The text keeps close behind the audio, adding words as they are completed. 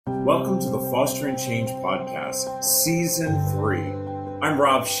Welcome to the Fostering Change Podcast, Season 3. I'm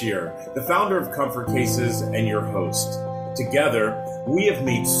Rob Scheer, the founder of Comfort Cases and your host. Together, we have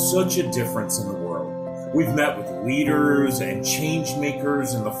made such a difference in the world. We've met with leaders and change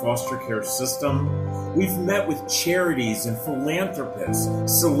makers in the foster care system. We've met with charities and philanthropists,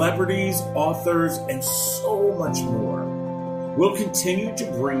 celebrities, authors, and so much more. We'll continue to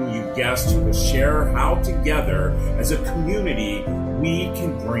bring you guests who will share how together as a community we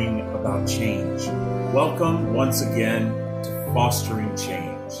can bring about change. Welcome once again to Fostering Change.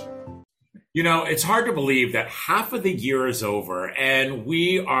 You know, it's hard to believe that half of the year is over and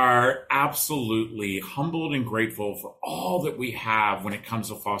we are absolutely humbled and grateful for all that we have when it comes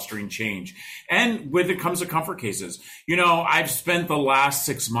to fostering change and when it comes to Comfort Cases. You know, I've spent the last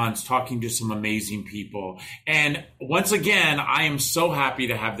 6 months talking to some amazing people. And once again, I am so happy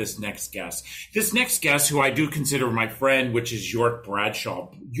to have this next guest. This next guest, who I do consider my friend, which is York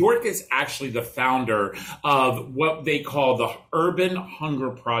Bradshaw. York is actually the founder of what they call the Urban Hunger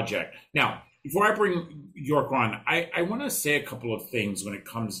Project. Now, before I bring York on, I want to say a couple of things when it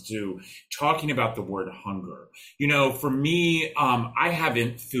comes to talking about the word hunger. You know, for me, I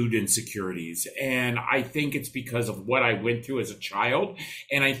have food insecurities, and I think it's because of what I went through as a child.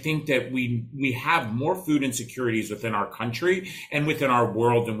 And I think that we have more food insecurities within our country and within our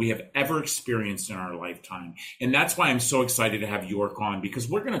world than we have ever experienced in our lifetime. And that's why I'm so excited to have York on, because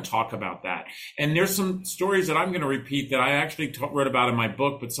we're going to talk about that. And there's some stories that I'm going to repeat that I actually wrote about in my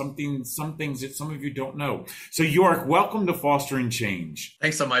book, but some things that some of you don't know. So York, welcome to Fostering Change.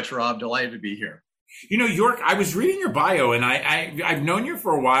 Thanks so much, Rob. Delighted to be here. You know, York, I was reading your bio, and I've known you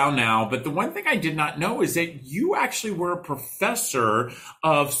for a while now, but the one thing I did not know is that you actually were a professor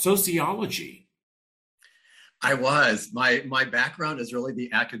of sociology. I was. My background is really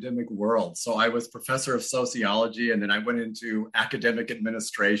the academic world. So I was professor of sociology, and then I went into academic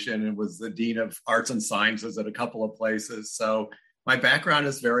administration and was the dean of arts and sciences at a couple of places. So my background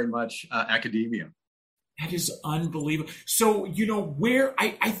is very much academia. That is unbelievable. So, you know,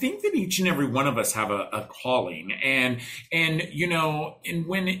 I think that each and every one of us have a calling, and you know, and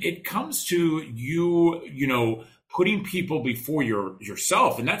when it comes to you know, putting people before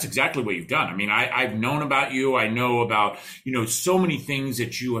yourself, and that's exactly what you've done. I mean, I've known about you. I know about, you know, so many things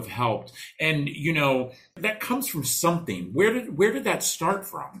that you have helped, and you know, that comes from something. Where did that start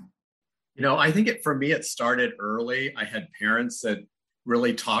from? You know, I think for me, it started early. I had parents that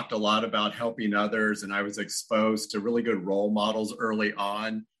really talked a lot about helping others, and I was exposed to really good role models early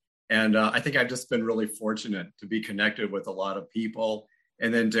on. And I think I've just been really fortunate to be connected with a lot of people,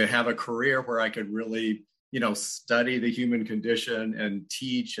 and then to have a career where I could really, you know, study the human condition and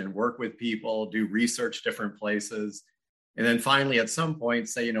teach and work with people, do research different places. And then finally, at some point,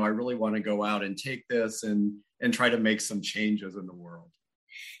 say, you know, I really want to go out and take this and try to make some changes in the world.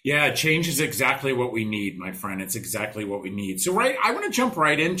 Yeah, change is exactly what we need, my friend. It's exactly what we need. So, I want to jump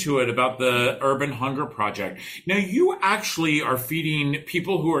right into it about the Urban Hunger Project. Now, you actually are feeding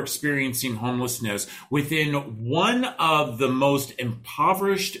people who are experiencing homelessness within one of the most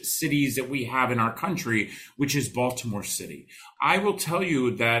impoverished cities that we have in our country, which is Baltimore City. I will tell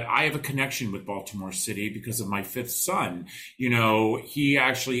you that I have a connection with Baltimore City because of my fifth son. You know, he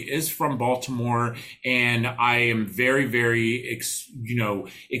actually is from Baltimore, and I am very, very,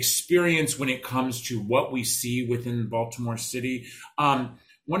 experienced when it comes to what we see within Baltimore City.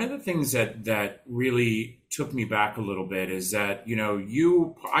 One of the things that really took me back a little bit is that, you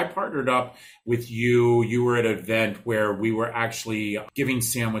know, I partnered up with you. You were at an event where we were actually giving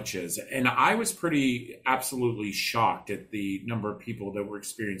sandwiches, and I was absolutely shocked at the number of people that were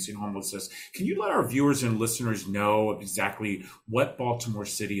experiencing homelessness. Can you let our viewers and listeners know exactly what Baltimore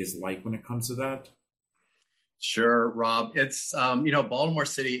City is like when it comes to that? Sure, Rob. It's, you know, Baltimore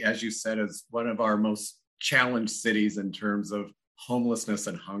City, as you said, is one of our most challenged cities in terms of homelessness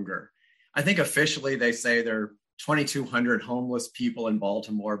and hunger. I think officially they say there are 2,200 homeless people in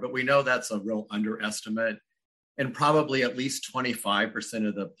Baltimore, but we know that's a real underestimate. And probably at least 25%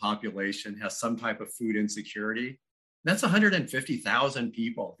 of the population has some type of food insecurity. That's 150,000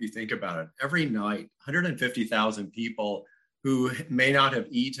 people, if you think about it. Every night, 150,000 people who may not have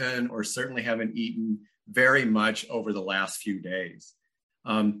eaten or certainly haven't eaten very much over the last few days.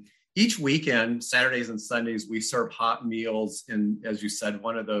 Each weekend, Saturdays and Sundays, we serve hot meals in, as you said,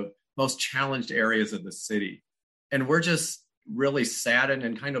 one of the most challenged areas of the city. And we're just really saddened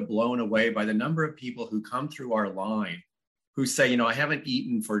and kind of blown away by the number of people who come through our line who say, you know, I haven't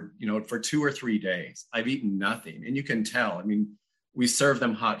eaten for 2 or 3 days. I've eaten nothing. And you can tell. I mean, we serve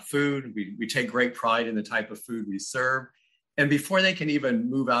them hot food. We take great pride in the type of food we serve. And before they can even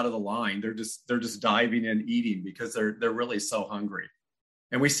move out of the line, they're just diving in eating because they're really so hungry.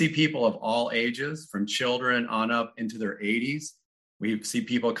 And we see people of all ages, from children on up into their 80s. We see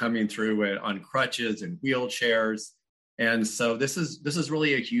people coming through it on crutches and wheelchairs. And so this is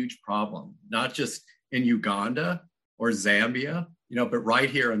really a huge problem, not just in Uganda or Zambia, but right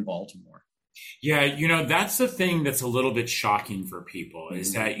here in Baltimore. Yeah, that's the thing that's a little bit shocking for people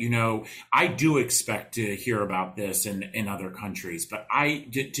is that, I do expect to hear about this in other countries, but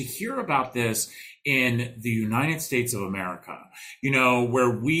to hear about this in the United States of America, where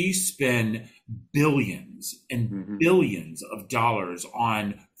we spend billions and billions of dollars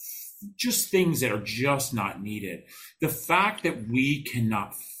on just things that are just not needed. The fact that we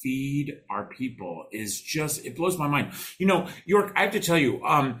cannot feed our people it blows my mind. York, I have to tell you,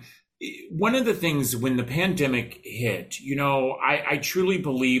 one of the things when the pandemic hit, I truly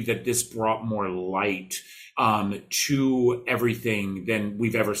believe that this brought more light to everything than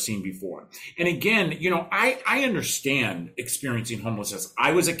we've ever seen before. And again, I understand experiencing homelessness.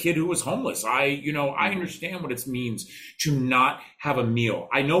 I was a kid who was homeless. I understand what it means to not have a meal.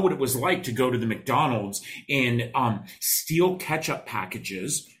 I know what it was like to go to the McDonald's and steal ketchup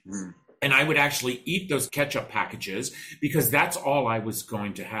packages. And I would actually eat those ketchup packages because that's all I was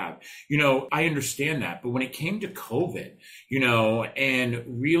going to have. I understand that. But when it came to COVID, and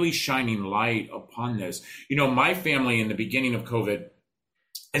really shining light upon this, my family in the beginning of COVID,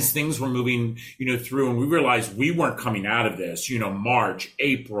 as things were moving, through, and we realized we weren't coming out of this, March,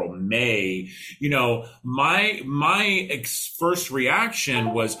 April, May, my first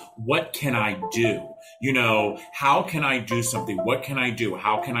reaction was, what can I do? How can I do something? What can I do?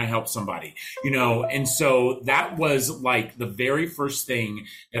 How can I help somebody? And so that was like the very first thing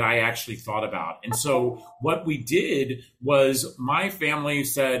that I actually thought about. And so what we did was my family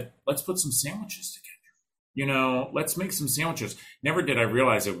said, let's put some sandwiches together. Let's make some sandwiches. Never did I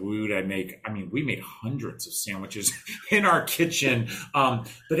realize that we made hundreds of sandwiches in our kitchen.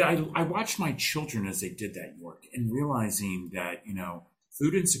 But I watched my children as they did that, York, and realizing that,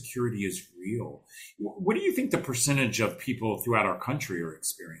 food insecurity is real. What do you think the percentage of people throughout our country are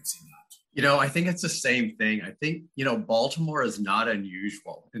experiencing that? I think it's the same thing. I think, Baltimore is not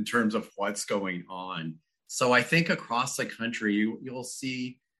unusual in terms of what's going on. So I think across the country, you'll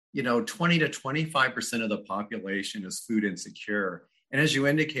see 20 to 25% of the population is food insecure. And as you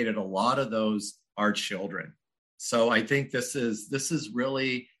indicated, a lot of those are children. So I think it's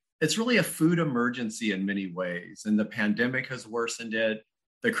really a food emergency in many ways. And the pandemic has worsened it.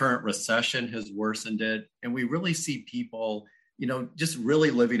 The current recession has worsened it. And we really see people, just really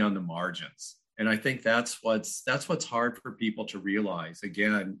living on the margins. And I think that's what's hard for people to realize,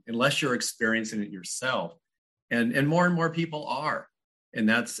 again, unless you're experiencing it yourself. And more people are. And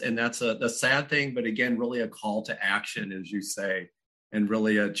that's a sad thing, but again, really a call to action, as you say, and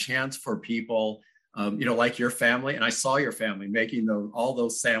really a chance for people, like your family. And I saw your family making all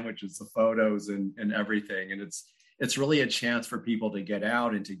those sandwiches, the photos and everything. And it's really a chance for people to get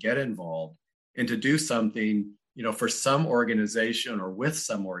out and to get involved and to do something, for some organization or with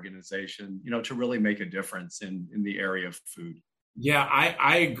some organization, to really make a difference in the area of food. Yeah,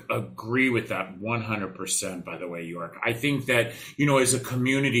 I agree with that 100%, by the way, York. I think that, as a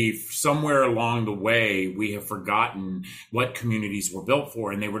community, somewhere along the way, we have forgotten what communities were built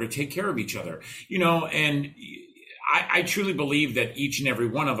for, and they were to take care of each other, and I truly believe that each and every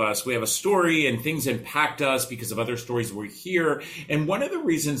one of us, we have a story and things impact us because of other stories we hear. And one of the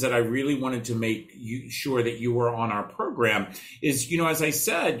reasons that I really wanted to make sure that you were on our program is, as I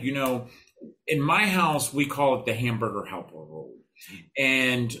said, in my house, we call it the hamburger helper rule.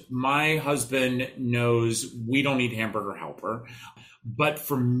 And my husband knows we don't need hamburger helper. But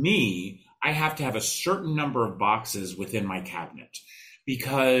for me, I have to have a certain number of boxes within my cabinet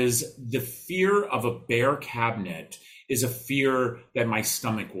because the fear of a bare cabinet is a fear that my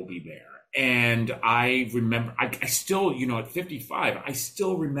stomach will be bare. And I remember, I still, at 55, I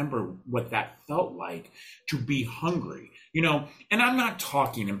still remember what that felt like to be hungry, and I'm not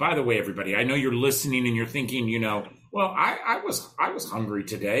talking, and by the way, everybody, I know you're listening and you're thinking, well, I was hungry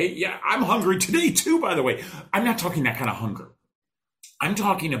today. Yeah, I'm hungry today too, by the way. I'm not talking that kind of hunger. I'm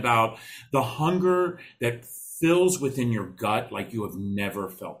talking about the hunger that fills within your gut like you have never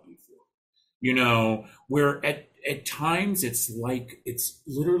felt before, where at times it's like, it's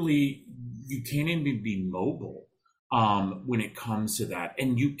literally, you can't even be mobile when it comes to that.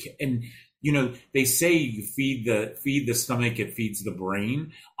 And they say you feed the stomach, it feeds the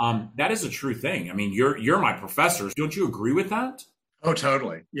brain. That is a true thing. I mean, you're my professor. Don't you agree with that? Oh,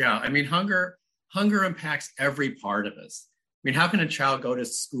 totally. Yeah. I mean, hunger impacts every part of us. I mean, how can a child go to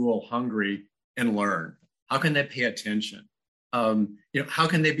school hungry and learn? How can they pay attention? How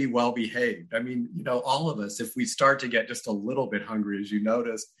can they be well behaved? I mean, all of us, if we start to get just a little bit hungry, as you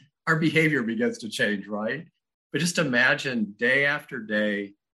noticed, our behavior begins to change, right? But just imagine day after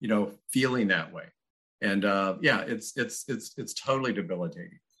day, feeling that way. And it's totally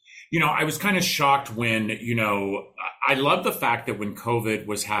debilitating. I was kind of shocked when, I love the fact that when COVID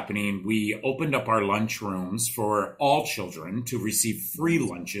was happening, we opened up our lunchrooms for all children to receive free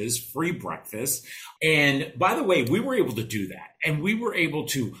lunches, free breakfast. And by the way, we were able to do that. And we were able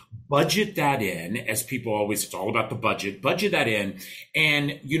to budget that in, as people always, it's all about the budget that in.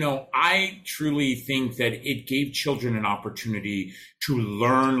 And, I truly think that it gave children an opportunity to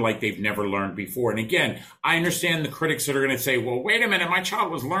learn like they've never learned before. And again, I understand the critics that are going to say, well, wait a minute, my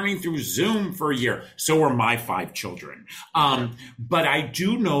child was learning through Zoom for a year. So were my 5 children. But I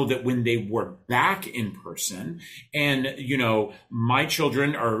do know that when they were back in person and, my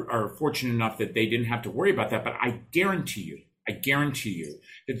children are fortunate enough that they didn't have to worry about that. But I guarantee you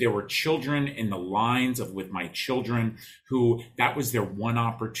that there were children in the lines with my children who that was their one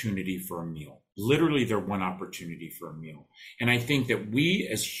opportunity for a meal. Literally their one opportunity for a meal. And I think that we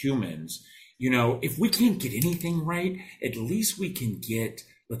as humans, if we can't get anything right, at least we can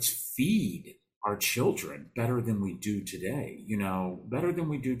let's feed our children better than we do today, better than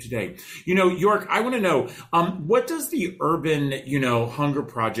we do today. York, I want to know, what does the Urban, Hunger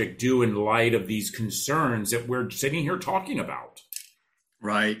Project do in light of these concerns that we're sitting here talking about?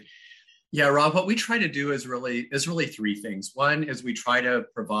 Right. Yeah, Rob, what we try to do is really 3 things. One is we try to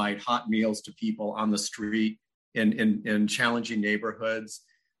provide hot meals to people on the street in challenging neighborhoods.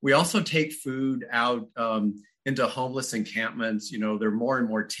 We also take food out into homeless encampments. There are more and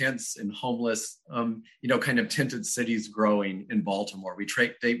more tents and homeless, kind of tented cities growing in Baltimore. We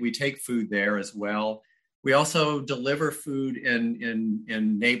take food there as well. We also deliver food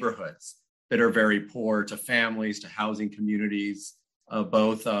in neighborhoods that are very poor, to families, to housing communities,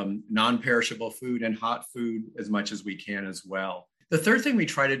 both non-perishable food and hot food as much as we can as well. The third thing we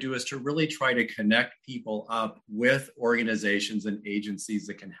try to do is to really try to connect people up with organizations and agencies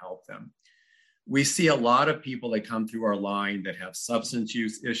that can help them. We see a lot of people that come through our line that have substance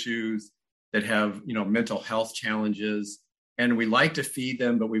use issues, that have, mental health challenges, and we like to feed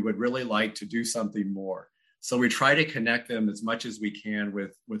them, but we would really like to do something more. So we try to connect them as much as we can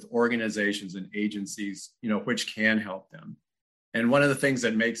with organizations and agencies, which can help them. And one of the things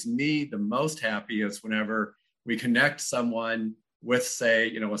that makes me the most happy is whenever we connect someone with,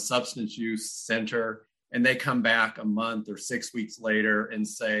 say, a substance use center, and they come back a month or 6 weeks later and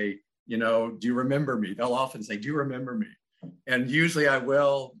say, do you remember me? They'll often say, do you remember me? And usually I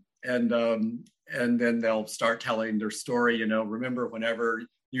will. And then they'll start telling their story, remember whenever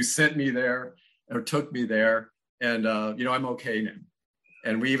you sent me there or took me there, and, I'm okay now.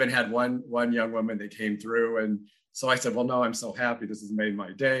 And we even had one young woman that came through. And so I said, well, no, I'm so happy. This has made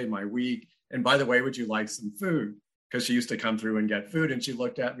my day, my week. And by the way, would you like some food? Because she used to come through and get food. And she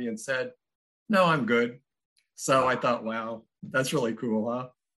looked at me and said, no, I'm good. So I thought, wow, that's really cool, huh?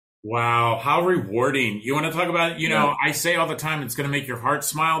 Wow, how rewarding. You want to talk about, I say all the time, it's going to make your heart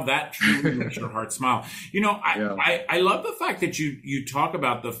smile. That truly makes your heart smile. I love the fact that you talk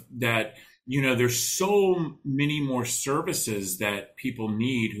about that, there's so many more services that people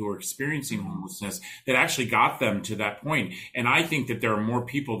need who are experiencing homelessness that actually got them to that point. And I think that there are more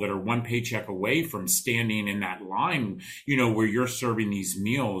people that are one paycheck away from standing in that line, where you're serving these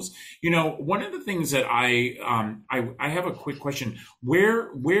meals. One of the things that I have a quick question.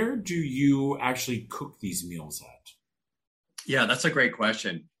 Where do you actually cook these meals at? Yeah, that's a great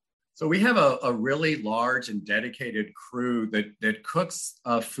question. So we have a really large and dedicated crew that cooks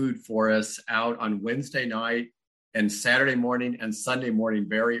food for us out on Wednesday night and Saturday morning and Sunday morning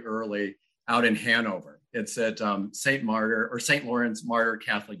very early out in Hanover. It's at St. Lawrence Martyr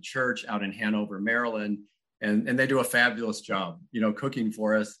Catholic Church out in Hanover, Maryland. And they do a fabulous job, cooking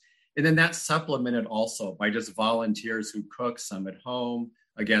for us. And then that's supplemented also by just volunteers who cook, some at home,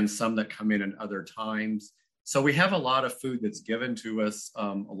 again, some that come in at other times. So we have a lot of food that's given to us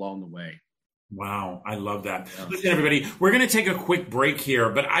along the way. Wow, I love that. Yeah. Listen, everybody, we're going to take a quick break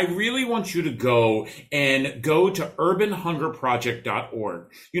here, but I really want you to go to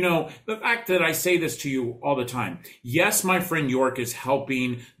urbanhungerproject.org. The fact that I say this to you all the time, yes, my friend York is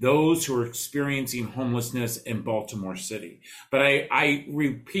helping those who are experiencing homelessness in Baltimore City. But I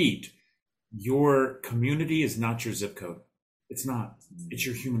repeat, your community is not your zip code. It's not. It's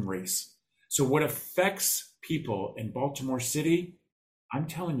your human race. So what affects people in Baltimore City, I'm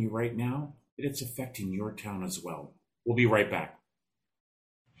telling you right now, that it's affecting your town as well. We'll be right back.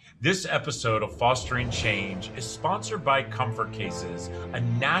 This episode of Fostering Change is sponsored by Comfort Cases, a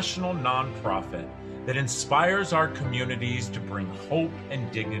national nonprofit that inspires our communities to bring hope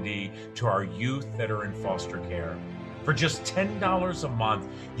and dignity to our youth that are in foster care. For just $10 a month,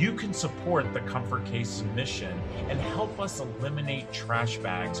 you can support the Comfort Cases mission and help us eliminate trash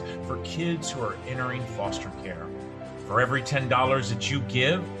bags for kids who are entering foster care. For every $10 that you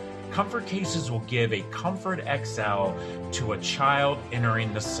give, Comfort Cases will give a Comfort XL to a child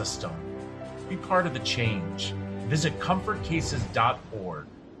entering the system. Be part of the change. Visit comfortcases.org.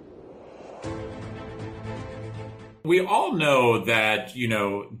 We all know that,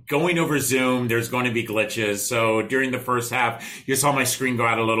 going over Zoom, there's going to be glitches. So during the first half, you saw my screen go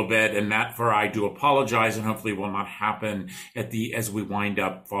out a little bit, and I do apologize, and hopefully will not happen as we wind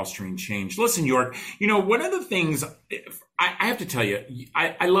up fostering change. Listen, York, one of the things I have to tell you,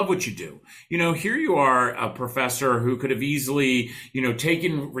 I love what you do. Here you are, a professor who could have easily,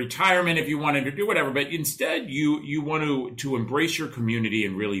 taken retirement if you wanted to do whatever, but instead you want to embrace your community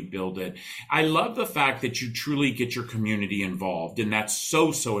and really build it. I love the fact that you truly get your community involved, and that's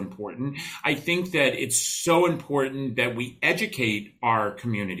so, so important. I think that it's so important that we educate our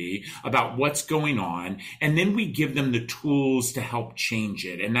community about what's going on, and then we give them the tools to help change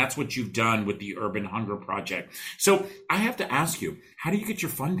it. And that's what you've done with the Urban Hunger Project. So I have to ask you, how do you get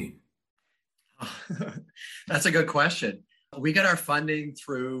your funding? That's a good question. We get our funding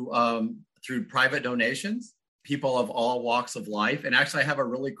through private donations, people of all walks of life. And actually, I have a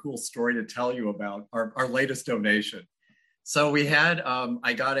really cool story to tell you about our latest donation. So we had,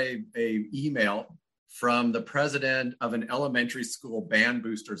 I got a email from the president of an elementary school band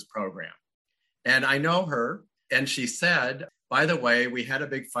boosters program. And I know her, and she said, by the way, we had a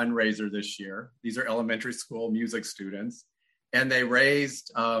big fundraiser this year. These are elementary school music students, and they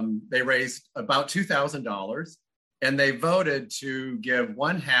raised about $2,000, and they voted to give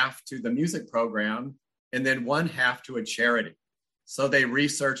one half to the music program and then one half to a charity. So they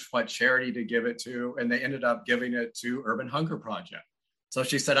researched what charity to give it to, and they ended up giving it to Urban Hunger Project. So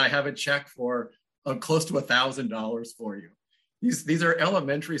she said, I have a check for close to $1,000 for you. These are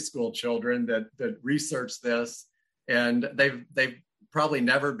elementary school children that researched this. And they've probably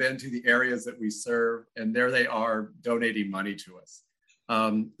never been to the areas that we serve, and there they are donating money to us.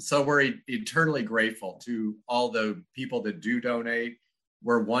 So we're eternally grateful to all the people that do donate.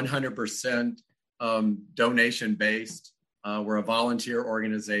 We're 100% donation based. We're a volunteer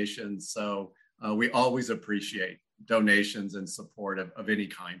organization, so we always appreciate donations and support of any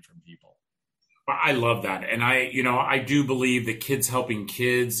kind from people. I love that. And I do believe that kids helping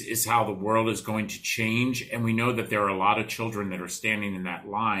kids is how the world is going to change. And we know that there are a lot of children that are standing in that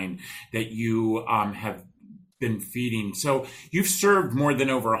line that you have been feeding. So you've served more than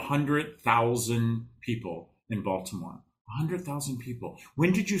over 100,000 people in Baltimore. 100,000 people.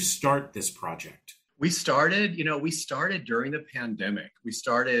 When did you start this project? We started during the pandemic. We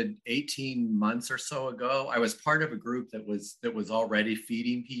started 18 months or so ago. I was part of a group that was already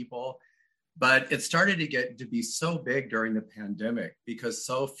feeding people. But it started to get to be so big during the pandemic because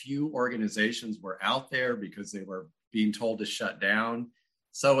so few organizations were out there because they were being told to shut down.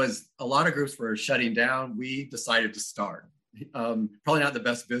 So as a lot of groups were shutting down, we decided to start. Probably not the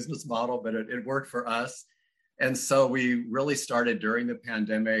best business model, but it worked for us. And so we really started during the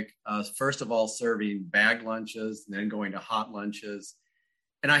pandemic, first of all, serving bag lunches, and then going to hot lunches.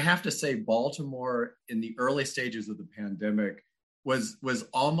 And I have to say, Baltimore in the early stages of the pandemic was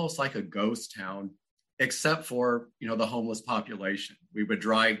almost like a ghost town, except for, the homeless population. We would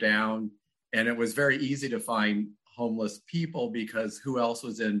drive down, and it was very easy to find homeless people because who else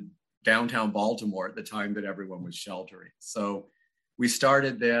was in downtown Baltimore at the time that everyone was sheltering? So we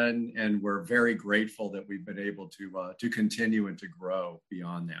started then, and we're very grateful that we've been able to continue and to grow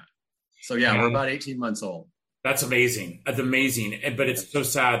beyond that. So yeah, we're about 18 months old. That's amazing. It's amazing. But it's so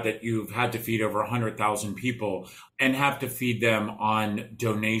sad that you've had to feed over 100,000 people and have to feed them on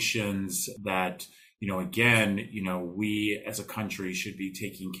donations that, we as a country should be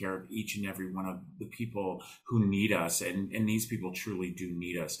taking care of each and every one of the people who need us. And these people truly do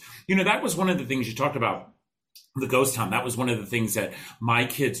need us. That was one of the things you talked about, the ghost town. That was one of the things that my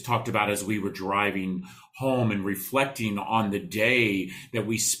kids talked about as we were driving home and reflecting on the day that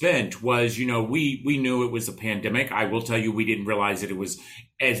we spent was, we knew it was a pandemic. I will tell you, we didn't realize that it was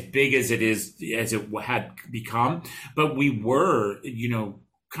as big as it had become, but we were,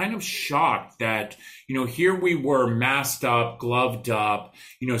 kind of shocked that, here we were masked up, gloved up,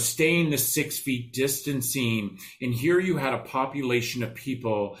 staying the 6 feet distancing. And here you had a population of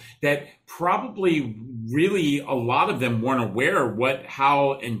people that probably really a lot of them weren't aware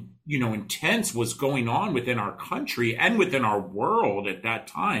how intense was going on within our country and within our world at that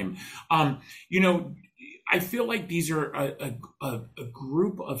time. I feel like these are a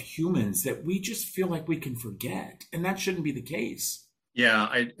group of humans that we just feel like we can forget, and that shouldn't be the case. Yeah,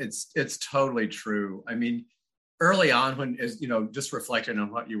 it's totally true. I mean, early on, when, as you know, just reflecting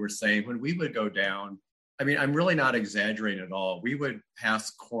on what you were saying, when we would go down, I mean, I'm really not exaggerating at all. We would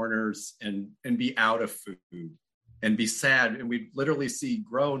pass corners and be out of food and be sad, and we'd literally see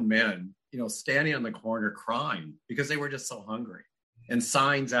grown men, standing on the corner crying because they were just so hungry. And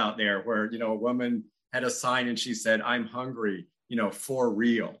signs out there where, a woman had a sign and she said, "I'm hungry, for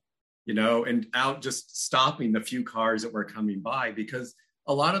real." And out just stopping the few cars that were coming by, because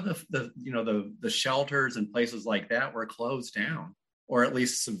a lot of the shelters and places like that were closed down, or at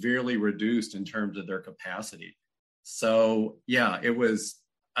least severely reduced in terms of their capacity. So yeah,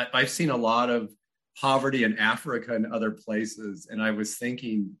 I've seen a lot of poverty in Africa and other places, and I was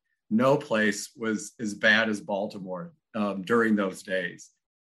thinking no place was as bad as Baltimore during those days.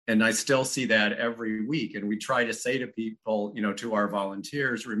 And I still see that every week. And we try to say to people, to our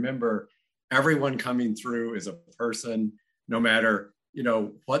volunteers, remember, everyone coming through is a person, no matter,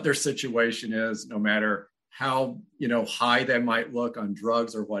 what their situation is, no matter how, high they might look on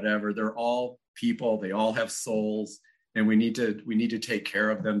drugs or whatever. They're all people. They all have souls, and we need to take care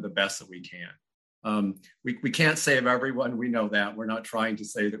of them the best that we can. We can't save everyone. We know that. We're not trying to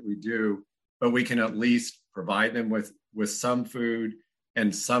say that we do, but we can at least provide them with some food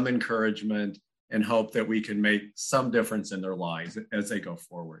and some encouragement, and hope that we can make some difference in their lives as they go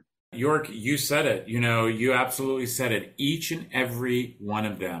forward. York, you said it. You absolutely said it. Each and every one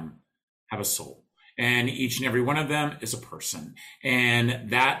of them have a soul. And each and every one of them is a person.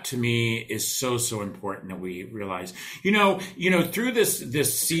 And that to me is so, so important that we realize, through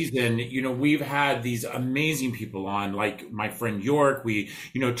this season, we've had these amazing people on, like my friend York,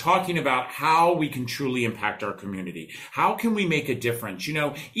 talking about how we can truly impact our community. How can we make a difference?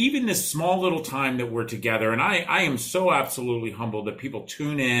 Even this small little time that we're together. And I am so absolutely humbled that people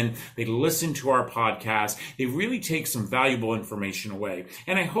tune in, they listen to our podcast, they really take some valuable information away.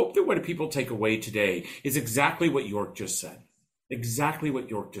 And I hope that what people take away today is exactly what York just said. Exactly what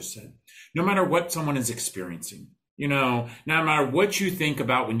York just said. No matter what someone is experiencing, no matter what you think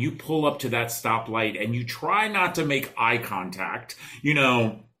about when you pull up to that stoplight and you try not to make eye contact,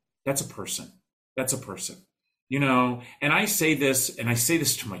 that's a person. That's a person. And I say this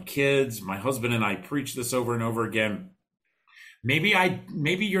to my kids, my husband and I preach this over and over again. Maybe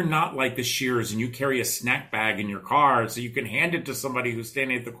you're not like the Shears and you carry a snack bag in your car so you can hand it to somebody who's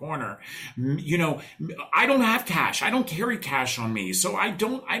standing at the corner. I don't have cash. I don't carry cash on me. So I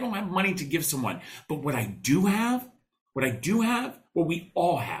don't have money to give someone. But what we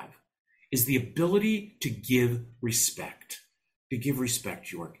all have is the ability to give respect.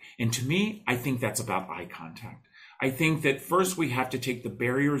 York. And to me, I think that's about eye contact. I think that first we have to take the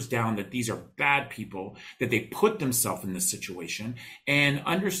barriers down, that these are bad people, that they put themselves in this situation, and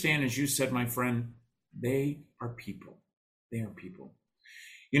understand, as you said, my friend, they are people. They are people.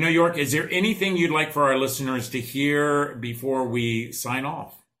 York, is there anything you'd like for our listeners to hear before we sign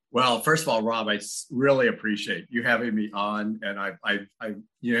off? Well, first of all, Rob, I really appreciate you having me on, and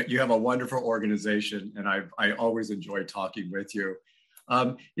you have a wonderful organization, and I always enjoy talking with you.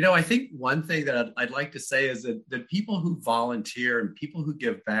 I think one thing that I'd like to say is that people who volunteer and people who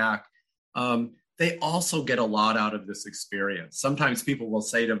give back, they also get a lot out of this experience. Sometimes people will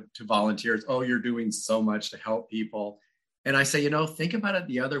say to volunteers, "Oh, you're doing so much to help people." And I say, think about it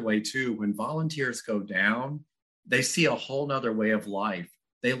the other way too. When volunteers go down, they see a whole nother way of life.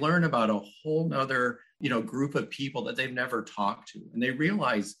 They learn about a whole nother, group of people that they've never talked to. And they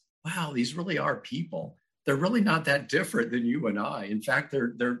realize, wow, these really are people. They're really not that different than you and I. In fact,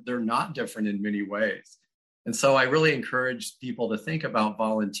 they're not different in many ways. And so I really encourage people to think about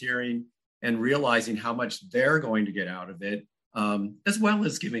volunteering and realizing how much they're going to get out of it, as well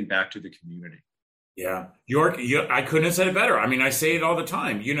as giving back to the community. Yeah. York, I couldn't have said it better. I mean, I say it all the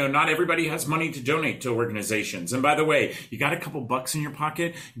time. Not everybody has money to donate to organizations. And by the way, you got a couple bucks in your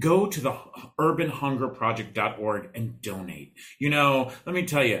pocket, go to the urbanhungerproject.org and donate. Let me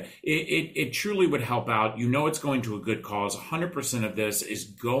tell you, it truly would help out. It's going to a good cause. 100% of this is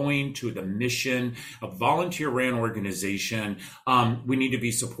going to the mission, a volunteer ran organization. We need to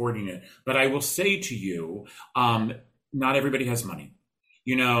be supporting it. But I will say to you, not everybody has money.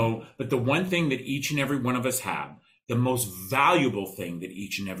 But the one thing that each and every one of us have, the most valuable thing that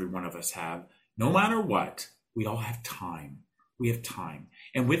each and every one of us have, no matter what, we all have time. We have time.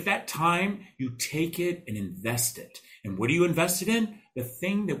 And with that time, you take it and invest it. And what do you invest it in? The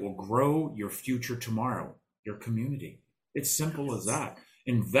thing that will grow your future tomorrow, your community. It's simple as that.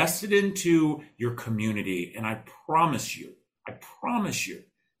 Invest it into your community. And I promise you,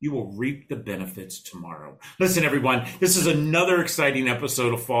 you will reap the benefits tomorrow. Listen, everyone, this is another exciting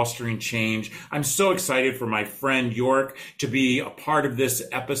episode of Fostering Change. I'm so excited for my friend York to be a part of this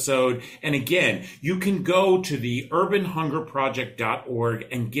episode. And again, you can go to the urbanhungerproject.org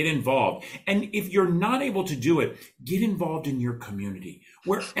and get involved. And if you're not able to do it, get involved in your community.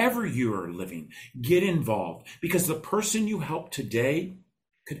 Wherever you are living, get involved, because the person you help today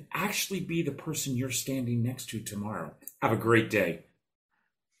could actually be the person you're standing next to tomorrow. Have a great day.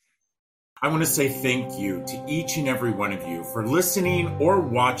 I want to say thank you to each and every one of you for listening or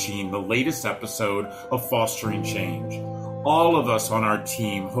watching the latest episode of Fostering Change. All of us on our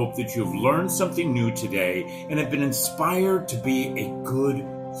team hope that you've learned something new today and have been inspired to be a good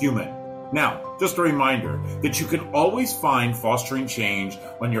human. Now, just a reminder that you can always find Fostering Change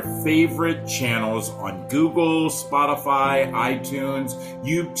on your favorite channels on Google, Spotify, iTunes,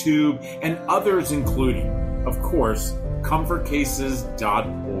 YouTube, and others, including, of course,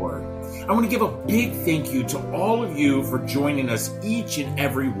 comfortcases.org. I want to give a big thank you to all of you for joining us each and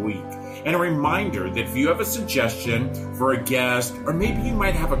every week. And a reminder that if you have a suggestion for a guest, or maybe you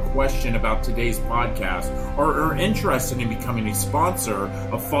might have a question about today's podcast, or are interested in becoming a sponsor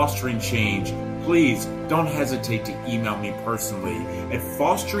of Fostering Change, please don't hesitate to email me personally at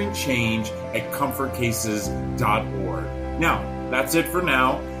fosteringchange@comfortcases.org. Now, that's it for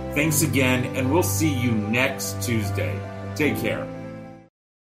now. Thanks again, and we'll see you next Tuesday. Take care.